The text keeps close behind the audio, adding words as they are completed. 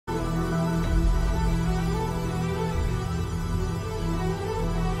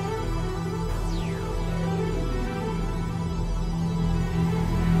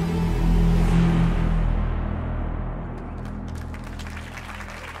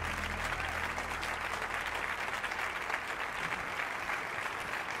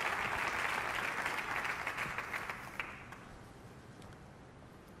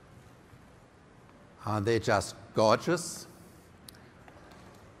Aren't they just gorgeous?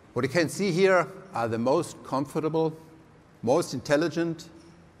 What you can see here are the most comfortable, most intelligent,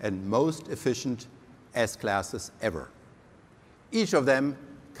 and most efficient S-classes ever. Each of them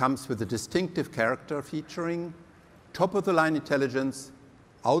comes with a distinctive character featuring top-of-the-line intelligence,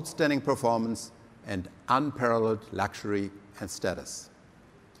 outstanding performance, and unparalleled luxury and status.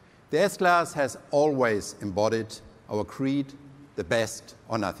 The S-Class has always embodied our creed, the best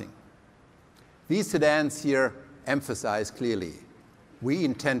or nothing. These sedans here emphasize clearly, we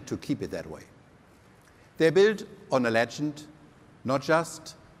intend to keep it that way. They're built on a legend, not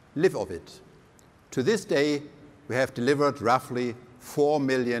just live of it. To this day, we have delivered roughly 4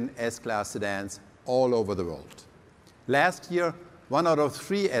 million S-Class sedans all over the world. Last year, 1 out of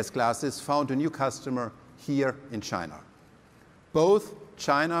 3 S-Classes found a new customer here in China. Both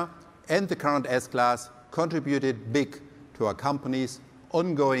China and the current S-Class contributed big to our company's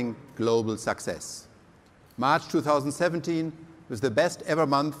ongoing global success. March 2017 was the best ever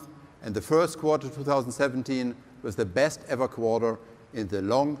month, and the first quarter 2017 was the best ever quarter in the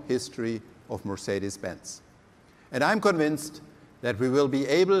long history of Mercedes-Benz. And I'm convinced that we will be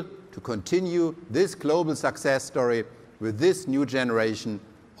able to continue this global success story with this new generation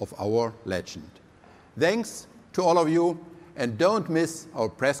of our legend. Thanks to all of you, and don't miss our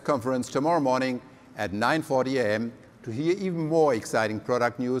press conference tomorrow morning at 9:40 a.m. to hear even more exciting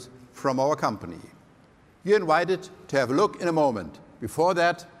product news from our company. You're invited to have a look in a moment. Before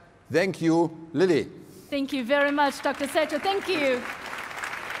that, thank you, Lily. Thank you very much, Dr. Secha. Thank you.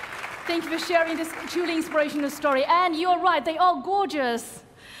 Thank you for sharing this truly inspirational story. And you're right, they are gorgeous.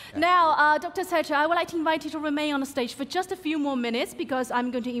 Yeah. Now, Dr. Secha, I would like to invite you to remain on the stage for just a few more minutes because I'm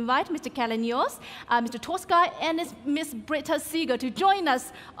going to invite Mr. Kalenios, Mr. Tosca, and Ms. Britta Seeger to join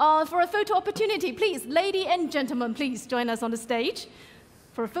us for a photo opportunity. Please, ladies and gentlemen, please join us on the stage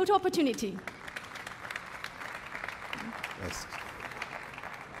for a photo opportunity. Yes.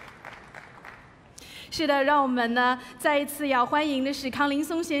 是的，让我们呢再一次要欢迎的是康林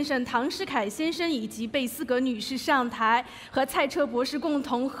松先生、唐世凯先生以及贝斯格女士上台，和蔡车博士共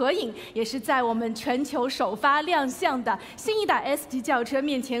同合影，也是在我们全球首发亮相的新一代 S 级轿车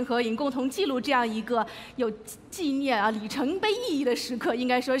面前合影，共同记录这样一个有纪念里程碑意义的时刻，应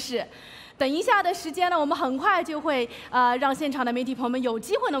该说是。 等一下的时间呢，我们很快就会让现场的媒体朋友们有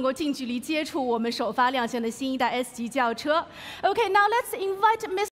机会能够近距离接触我们首发亮相的新一代 S 级轿车。Okay, now let's invite Ms.